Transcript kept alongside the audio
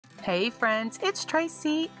Hey friends, it's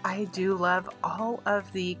Tracy. I do love all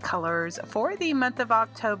of the colors for the month of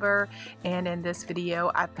October, and in this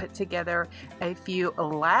video I put together a few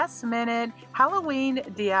last minute Halloween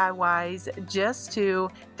DIYs just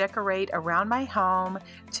to decorate around my home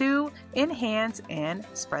to enhance and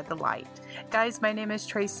spread the light. Guys, my name is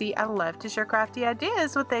Tracy. I love to share crafty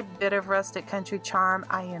ideas with a bit of rustic country charm.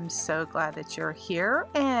 I am so glad that you're here,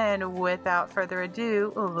 and without further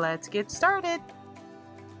ado, let's get started.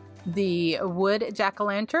 The wood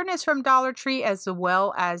jack-o'-lantern is from Dollar Tree, as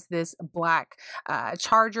well as this black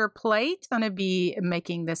charger plate. I'm going to be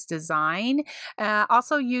making this design.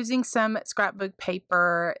 Also using some scrapbook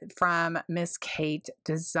paper from Miss Kate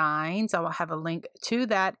Designs. I will have a link to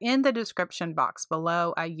that in the description box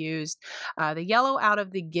below. I used the yellow out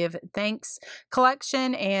of the Give Thanks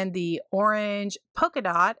collection and the orange polka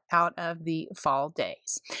dot out of the Fall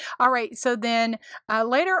Days. All right, so then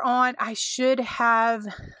later on I should have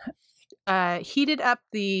heated up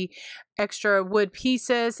the extra wood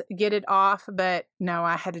pieces, get it off, but no,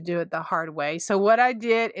 I had to do it the hard way. So what I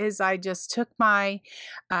did is I just took my,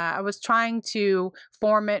 I was trying to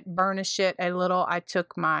form it, burnish it a little. I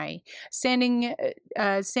took my sanding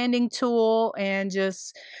tool and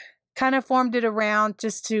just kind of formed it around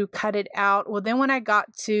just to cut it out. Well, then when I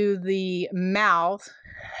got to the mouth,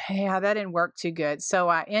 yeah, that didn't work too good. So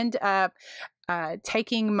I end up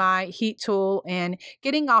taking my heat tool and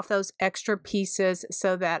getting off those extra pieces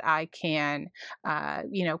so that I can,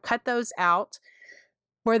 cut those out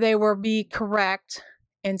where they will be correct.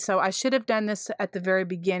 And so I should have done this at the very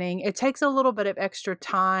beginning. It takes a little bit of extra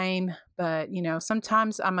time, but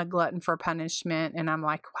sometimes I'm a glutton for punishment and I'm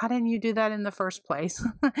like, why didn't you do that in the first place?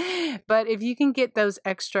 But if you can get those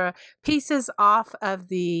extra pieces off of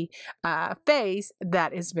the face,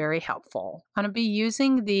 that is very helpful. I'm going to be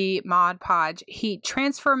using the Podge Heat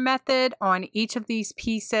Transfer method on each of these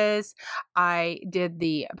pieces. I did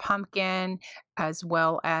the pumpkin as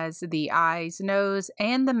well as the eyes, nose,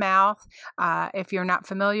 and the mouth. If you're not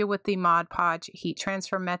familiar with the Podge Heat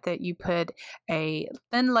Transfer method, you put a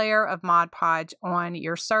thin layer of Mod Podge on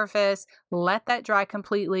your surface, let that dry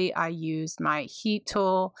completely. I used my heat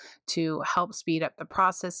tool to help speed up the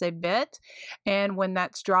process a bit. And when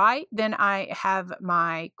that's dry, then I have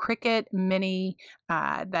my Cricut Mini,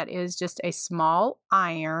 that is just a small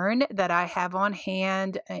iron that I have on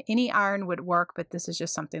hand. Any iron would work, but this is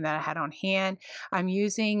just something that I had on hand. I'm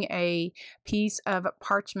using a piece of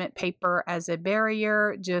parchment paper as a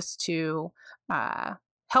barrier just to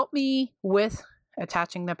help me with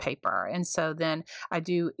attaching the paper. And so then I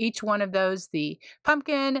do each one of those, the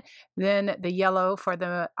pumpkin, then the yellow for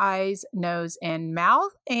the eyes, nose, and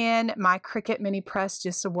mouth. And my Cricut Mini Press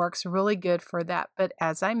just works really good for that. But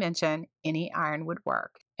as I mentioned, any iron would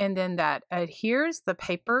work. And then that adheres the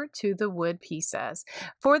paper to the wood pieces.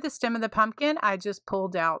 For the stem of the pumpkin, I just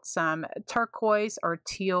pulled out some turquoise or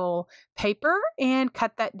teal paper and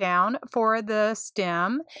cut that down for the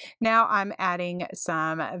stem. Now I'm adding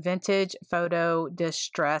some vintage photo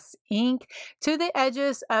distress ink to the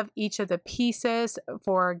edges of each of the pieces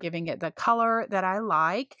for giving it the color that I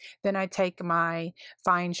like. Then I take my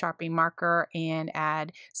fine Sharpie marker and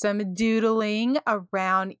add some doodling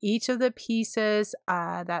around each of the pieces.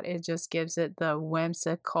 That it just gives it the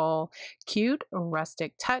whimsical, cute,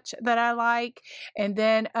 rustic touch that I like. And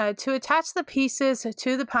then to attach the pieces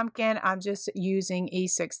to the pumpkin, I'm just using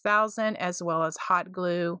E6000 as well as hot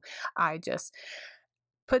glue. I just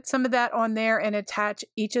put some of that on there and attach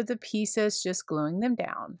each of the pieces, just gluing them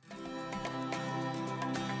down.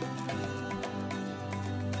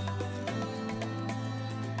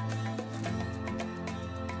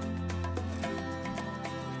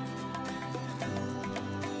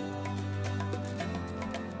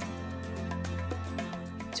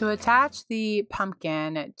 To attach the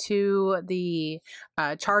pumpkin to the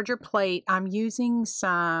charger plate, I'm using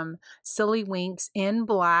some Silly Winks in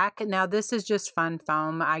black. Now this is just fun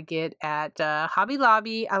foam I get at Hobby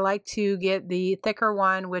Lobby. I like to get the thicker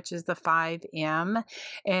one, which is the 5M.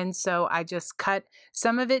 And so I just cut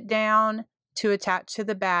some of it down to attach to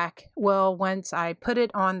the back. Well, once I put it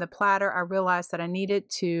on the platter, I realized that I needed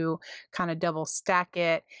to kind of double stack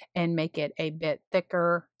it and make it a bit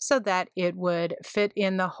thicker so that it would fit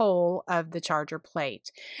in the hole of the charger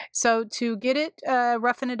plate. So to get it,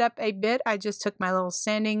 roughen it up a bit, I just took my little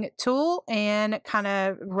sanding tool and kind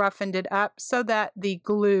of roughened it up so that the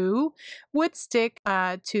glue would stick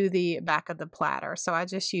to the back of the platter. So I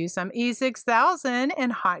just used some E6000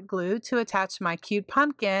 and hot glue to attach my cute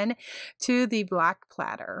pumpkin to the black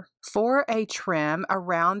platter. For a trim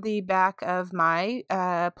around the back of my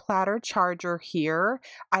platter charger here,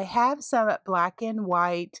 I have some black and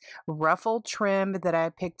white ruffled trim that I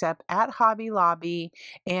picked up at Hobby Lobby,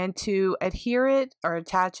 and to adhere it or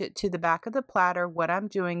attach it to the back of the platter, what I'm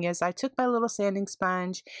doing is I took my little sanding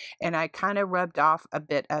sponge and I kind of rubbed off a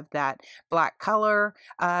bit of that black color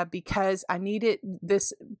because I needed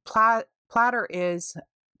this platter is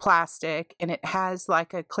plastic and it has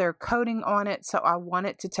like a clear coating on it, so I want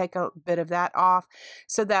it to take a bit of that off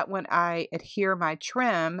so that when I adhere my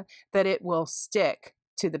trim that it will stick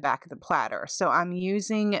to the back of the platter. So I'm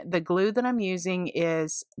using the glue that I'm using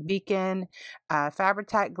is Beacon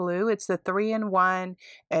Fabri-Tac glue. It's the 3-in-1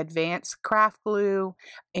 advanced craft glue,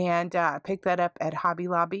 and I picked that up at Hobby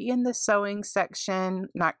Lobby in the sewing section.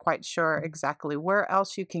 Not quite sure exactly where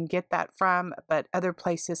else you can get that from, but other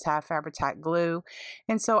places have Fabri-Tac glue,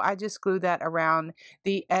 and so I just glue that around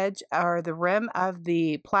the edge or the rim of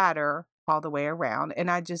the platter all the way around,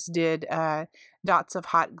 and I just did dots of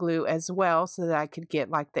hot glue as well so that I could get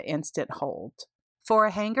like the instant hold. For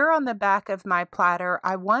a hanger on the back of my platter,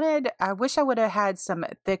 I wish I would have had some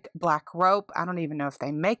thick black rope. I don't even know if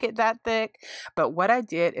they make it that thick, but what I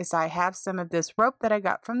did is I have some of this rope that I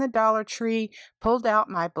got from the Dollar Tree, pulled out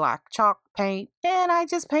my black chalk paint, and I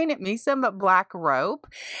just painted me some black rope,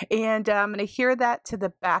 and I'm going to adhere that to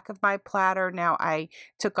the back of my platter. Now I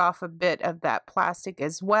took off a bit of that plastic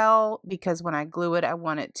as well because when I glue it, I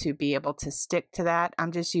want it to be able to stick to that.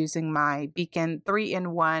 I'm just using my Beacon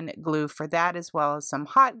 3-in-1 glue for that, as well as some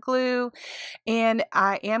hot glue, and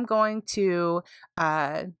I am going to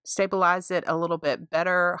stabilize it a little bit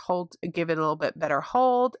better, give it a little bit better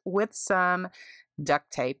hold with some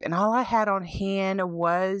duct tape. And all I had on hand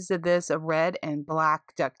was this red and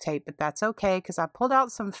black duct tape, but that's okay because I pulled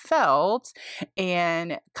out some felt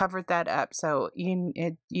and covered that up. So you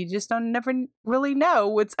just never really know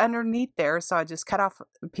what's underneath there. So I just cut off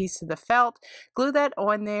a piece of the felt, glue that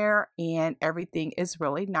on there, and everything is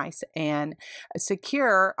really nice and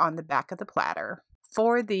secure on the back of the platter.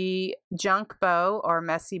 For the junk bow or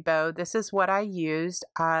messy bow, this is what I used.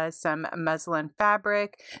 Some muslin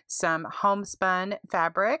fabric, some homespun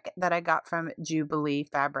fabric that I got from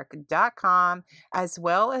JubileeFabric.com, as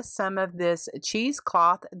well as some of this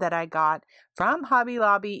cheesecloth that I got from Hobby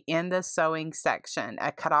Lobby in the sewing section.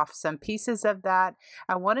 I cut off some pieces of that.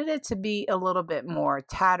 I wanted it to be a little bit more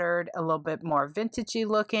tattered, a little bit more vintagey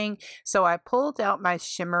looking, so I pulled out my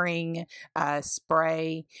shimmering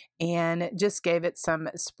spray and just gave it some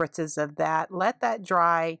spritzes of that. Let that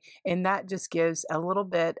dry, and that just gives a little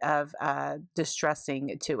bit of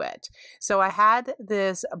distressing to it. So I had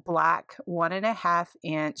this black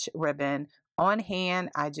 1.5-inch ribbon on hand.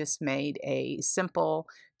 I just made a simple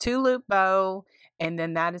 2-loop bow, and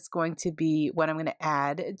then that is going to be what I'm going to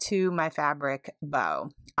add to my fabric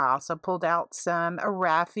bow. I also pulled out some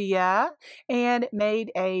raffia and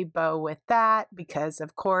made a bow with that because,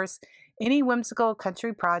 of course, any whimsical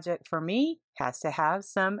country project for me has to have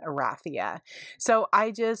some raffia. So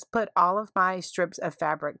I just put all of my strips of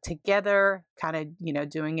fabric together, kind of,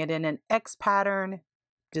 doing it in an X pattern.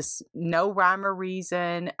 Just no rhyme or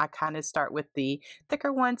reason. I kind of start with the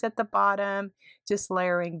thicker ones at the bottom, just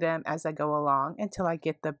layering them as I go along until I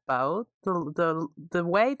get the bow the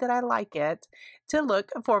way that I like it to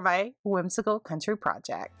look for my whimsical country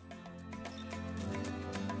project.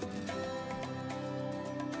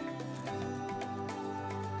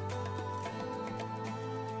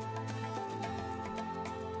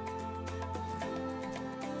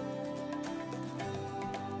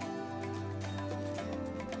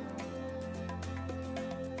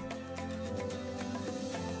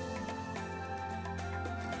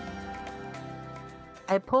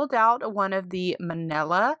 I pulled out one of the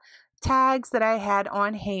manila tags that I had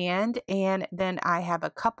on hand, and then I have a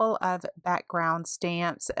couple of background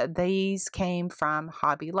stamps. These came from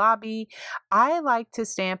Hobby Lobby. I like to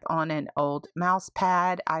stamp on an old mouse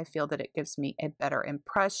pad. I feel that it gives me a better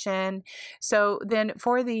impression. So then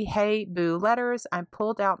for the Hey Boo letters, I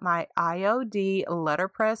pulled out my IOD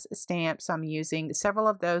letterpress stamps. I'm using several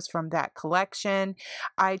of those from that collection.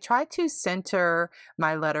 I try to center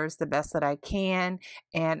my letters the best that I can,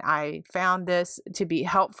 and I found this to be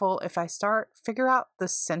helpful if I figure out the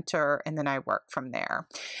center, and then I work from there.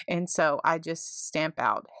 And so I just stamp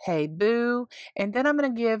out Hey Boo, and then I'm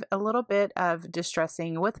going to give a little bit of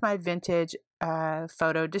distressing with my vintage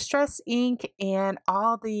photo distress ink, and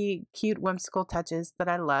all the cute whimsical touches that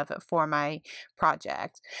I love for my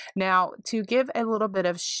project. Now, to give a little bit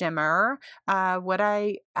of shimmer, what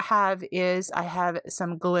I have is I have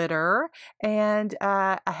some glitter, and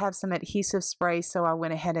I have some adhesive spray, so I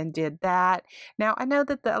went ahead and did that. Now, I know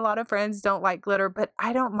that a lot of friends don't like glitter, but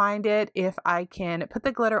I don't mind it if I can put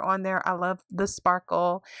the glitter on there. I love the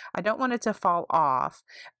sparkle. I don't want it to fall off.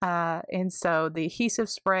 And so the adhesive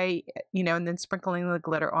spray, and then sprinkling the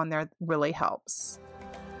glitter on there really helps.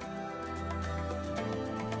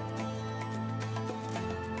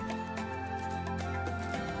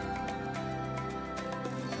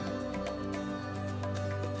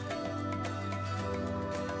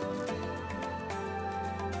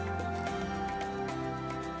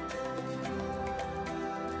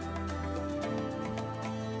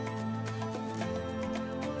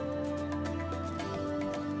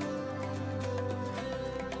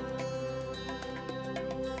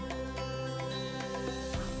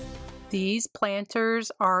 These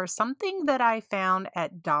planters are something that I found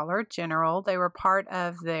at Dollar General. They were part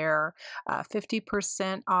of their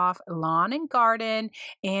 50% off lawn and garden,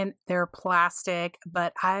 and they're plastic,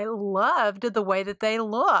 but I loved the way that they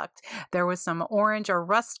looked. There was some orange or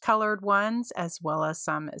rust colored ones, as well as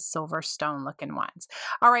some silver stone looking ones.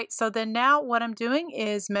 All right, so then now what I'm doing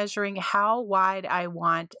is measuring how wide I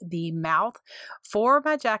want the mouth for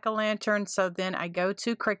my jack-o'-lantern. So then I go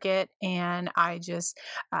to Cricut, and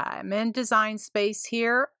I'm in Design Space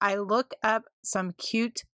here. I looked up some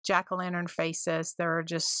cute jack-o'-lantern faces. There are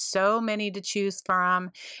just so many to choose from.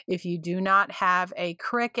 If you do not have a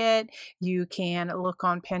Cricut, you can look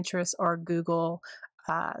on Pinterest or Google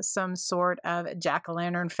some sort of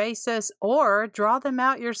jack-o'-lantern faces, or draw them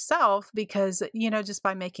out yourself, because just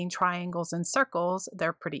by making triangles and circles,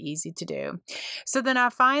 they're pretty easy to do. So then I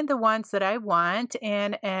find the ones that I want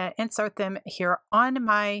and insert them here on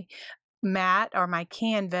my mat or my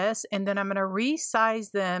canvas, and then I'm going to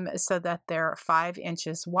resize them so that they're 5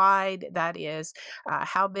 inches wide. That is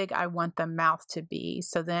how big I want the mouth to be.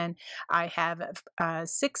 So then I have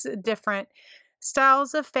 6 different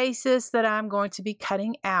styles of faces that I'm going to be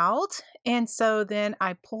cutting out. And so then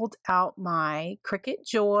I pulled out my Cricut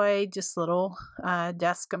Joy, just little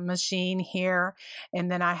desk machine here,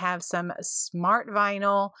 and then I have some smart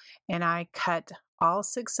vinyl, and I cut all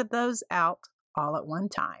 6 of those out all at one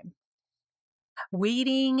time.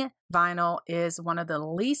 Weeding vinyl is one of the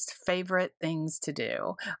least favorite things to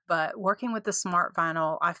do, but working with the smart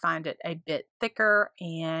vinyl, I find it a bit thicker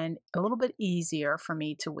and a little bit easier for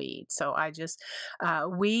me to weed. So I just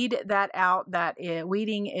weed that out.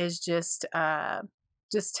 Weeding is just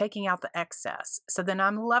taking out the excess. So then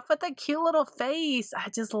I'm left with a cute little face. I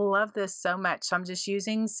just love this so much. So I'm just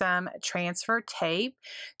using some transfer tape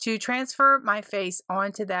to transfer my face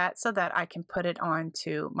onto that so that I can put it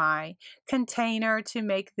onto my container to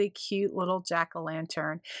make the cute little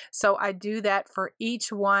jack-o'-lantern. So I do that for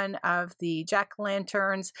each one of the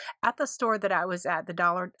jack-o'-lanterns at the store that I was at, the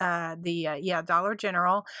Dollar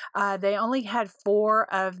General. They only had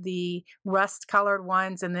 4 of the rust colored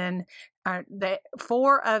ones, and then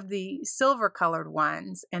 4 of the silver colored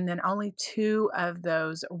ones, and then only 2 of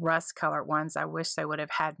those rust colored ones. I wish they would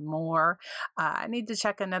have had more. I need to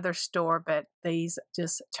check another store, but these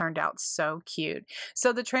just turned out so cute.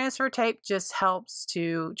 So the transfer tape just helps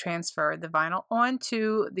to transfer the vinyl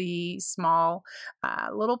onto the small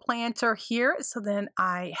little planter here. So then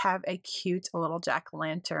I have a cute little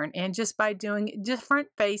jack-o'-lantern, and just by doing different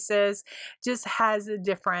faces just has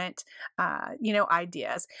different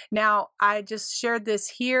ideas. Now, I just shared this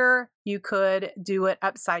here. You could do it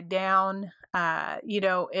upside down.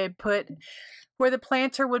 It put where the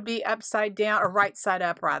planter would be upside down, or right side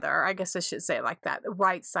up rather. I guess I should say it like that, the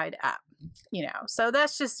right side up. So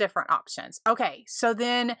that's just different options. Okay, so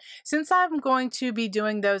then since I'm going to be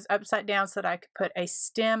doing those upside down so that I could put a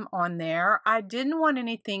stem on there, I didn't want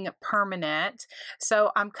anything permanent.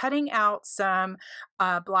 So I'm cutting out some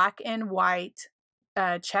black and white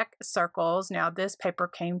check circles. Now this paper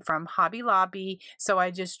came from Hobby Lobby, so I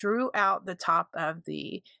just drew out the top of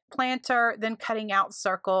the planter, then cutting out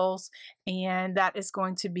circles, and that is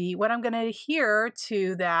going to be what I'm going to adhere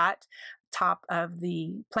to that top of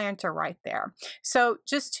the planter right there. So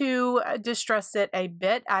just to distress it a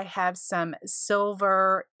bit, I have some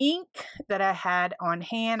silver ink that I had on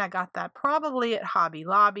hand. I got that probably at Hobby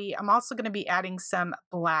Lobby. I'm also going to be adding some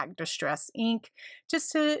black distress ink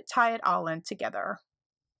just to tie it all in together.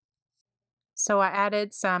 So I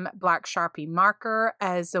added some black Sharpie marker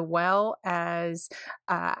as well as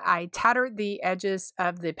I tattered the edges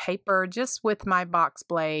of the paper just with my box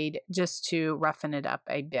blade just to roughen it up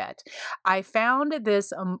a bit. I found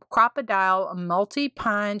this crocodile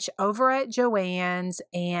multi-punch over at Joann's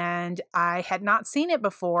and I had not seen it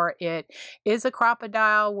before. It is a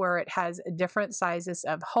crocodile where it has different sizes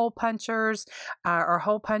of hole punchers or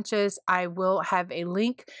hole punches. I will have a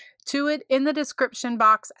link to it in the description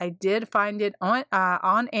box. I did find it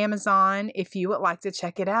on Amazon if you would like to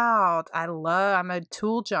check it out. I'm a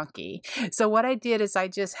tool junkie. So what I did is I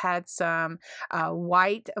just had some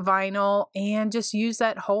white vinyl and just use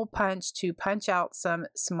that hole punch to punch out some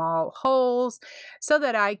small holes so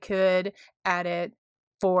that I could add it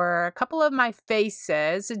for a couple of my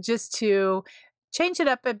faces just to change it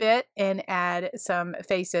up a bit and add some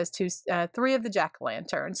faces to 3 of the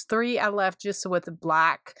jack-o'-lanterns. 3 I left just with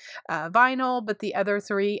black vinyl, but the other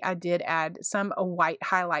 3 I did add some white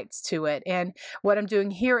highlights to it. And what I'm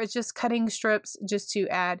doing here is just cutting strips just to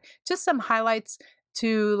add just some highlights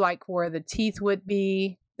to like where the teeth would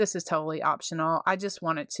be. This is totally optional. I just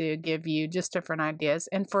wanted to give you just different ideas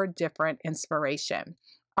and for different inspiration.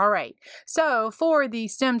 All right, so for the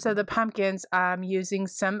stems of the pumpkins, I'm using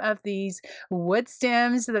some of these wood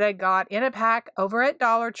stems that I got in a pack over at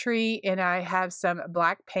Dollar Tree, and I have some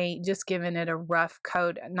black paint, just giving it a rough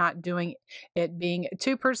coat, not doing it being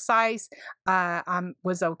too precise.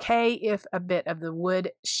 Was okay if a bit of the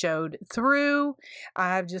wood showed through.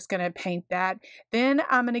 I'm just going to paint that. Then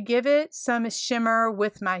I'm going to give it some shimmer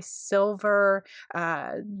with my silver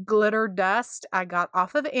glitter dust I got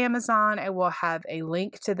off of Amazon. I will have a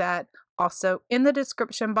link to that also in the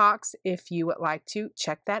description box if you would like to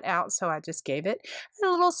check that out. So I just gave it a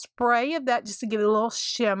little spray of that just to give it a little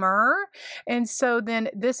shimmer. And so then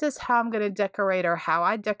this is how I'm going to decorate, or how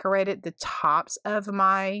I decorated the tops of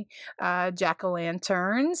my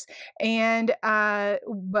jack-o'-lanterns. And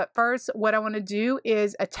but first what I want to do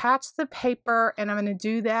is attach the paper, and I'm going to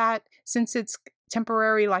do that since it's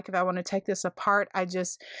temporary. Like if I want to take this apart, I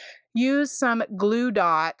just use some glue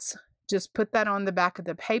dots. Just put that on the back of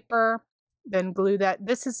the paper, then glue that.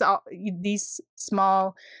 This is all, these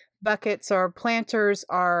small buckets or planters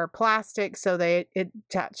are plastic, so it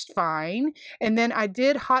attached fine. And then I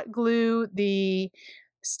did hot glue the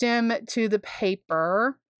stem to the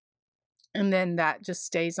paper, and then that just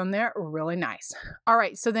stays on there really nice. All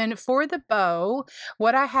right, so then for the bow,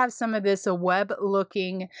 what I have some of this web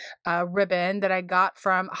looking ribbon that I got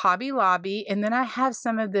from Hobby Lobby, and then I have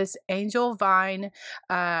some of this angel vine,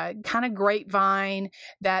 kind of grapevine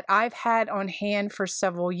that I've had on hand for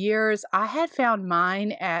several years. I had found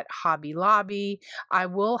mine at Hobby Lobby. I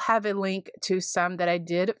will have a link to some that I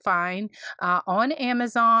did find on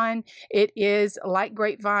Amazon. It is like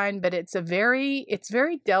grapevine, but it's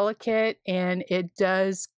very delicate. And it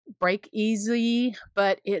does break easily,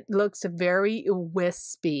 but it looks very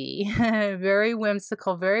wispy, very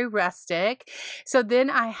whimsical, very rustic. So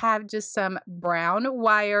then I have just some brown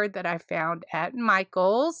wire that I found at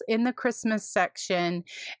Michael's in the Christmas section.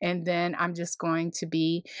 And then I'm just going to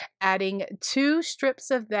be adding 2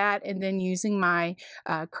 strips of that and then using my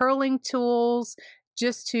curling tools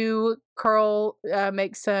just to curl,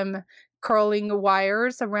 make some curling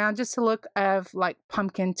wires around just to look of like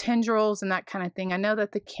pumpkin tendrils and that kind of thing. I know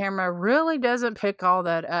that the camera really doesn't pick all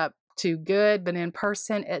that up too good, but in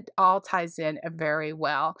person it all ties in very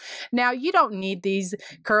well. Now you don't need these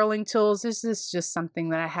curling tools. This is just something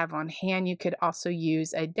that I have on hand. You could also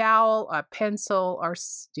use a dowel, a pencil, or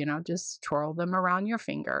just twirl them around your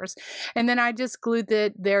fingers. And then I just glued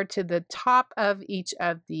it there to the top of each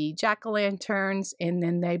of the jack-o'-lanterns, and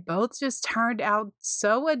then they both just turned out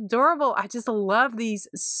so adorable. I just love these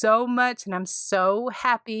so much, and I'm so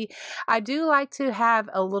happy. I do like to have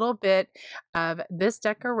a little bit of this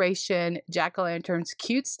decoration, jack-o'-lanterns,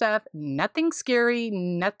 cute stuff, nothing scary,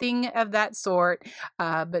 nothing of that sort,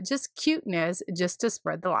 but just cuteness just to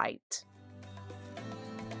spread the light.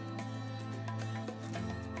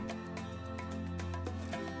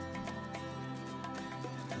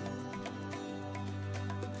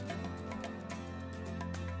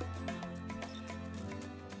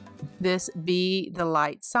 This Be the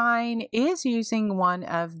Light sign is using one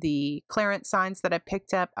of the clearance signs that I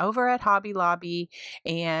picked up over at Hobby Lobby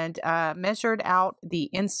and measured out the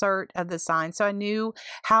insert of the sign. So I knew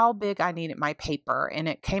how big I needed my paper, and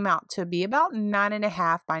it came out to be about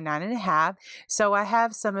 9.5 by 9.5. So I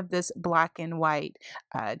have some of this black and white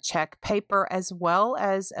check paper as well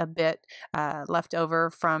as a bit left over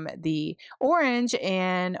from the orange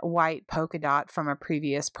and white polka dot from a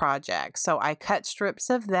previous project. So I cut strips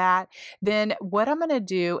of that. then what I'm going to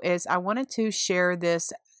do is I wanted to share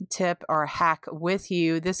this tip or hack with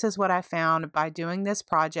you. This is what I found by doing this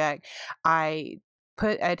project. I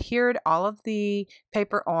adhered all of the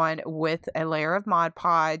paper on with a layer of Mod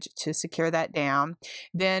Podge to secure that down.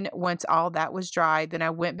 Then once all that was dry, then I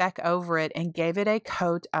went back over it and gave it a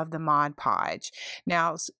coat of the Mod Podge.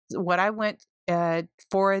 Now, what I went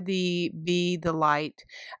for the Be the Light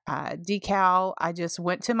decal, I just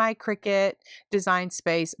went to my Cricut Design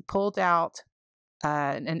Space, pulled out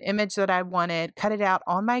an image that I wanted, cut it out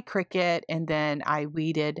on my Cricut, and then I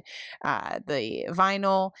weeded the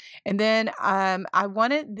vinyl. And then I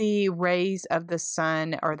wanted the rays of the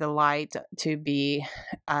sun or the light to be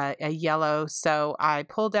a yellow, so I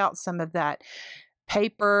pulled out some of that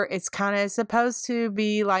paper. It's kind of supposed to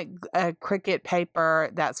be like a Cricut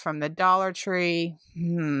paper that's from the Dollar Tree.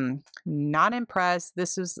 Not impressed.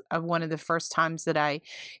 This was one of the first times that I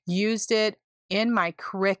used it in my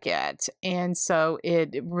Cricut, and so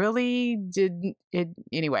it really didn't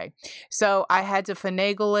anyway. So I had to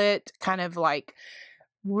finagle it, kind of like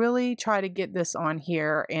really try to get this on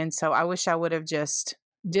here, and so I wish I would have just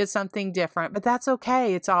did something different, but that's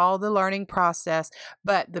okay. It's all the learning process.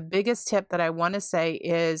 But the biggest tip that I want to say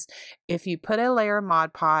is if you put a layer of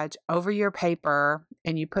Mod Podge over your paper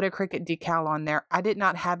and you put a Cricut decal on there, I did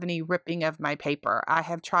not have any ripping of my paper. I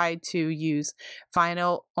have tried to use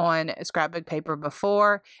vinyl on scrapbook paper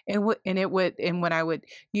before, and when I would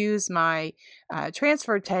use my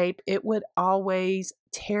transfer tape, it would always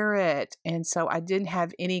tear it, and so I didn't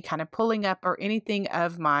have any kind of pulling up or anything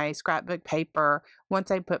of my scrapbook paper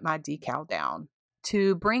once I put my decal down.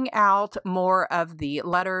 To bring out more of the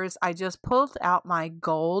letters, I just pulled out my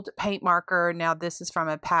gold paint marker. Now this is from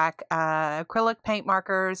a pack acrylic paint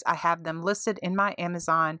markers. I have them listed in my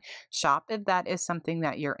Amazon shop if that is something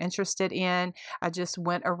that you're interested in. I just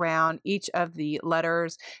went around each of the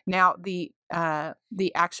letters. Now the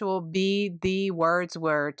actual B, the words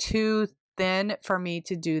were too thin for me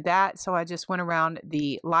to do that, so I just went around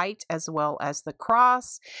the light as well as the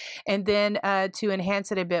cross. And then to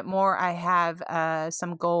enhance it a bit more, I have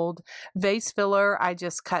some gold vase filler. I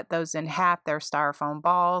just cut those in half. They're styrofoam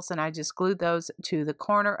balls, and I just glued those to the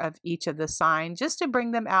corner of each of the sign just to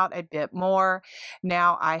bring them out a bit more.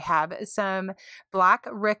 Now I have some black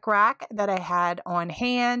rickrack that I had on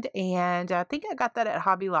hand, and I think I got that at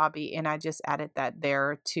Hobby Lobby, and I just added that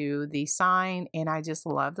there to the sign, and I just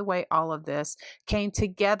love the way all of this came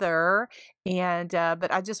together. And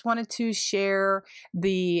but I just wanted to share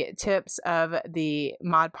the tips of the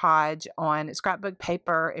Mod Podge on scrapbook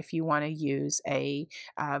paper if you want to use a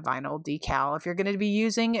vinyl decal, if you're going to be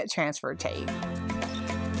using transfer tape.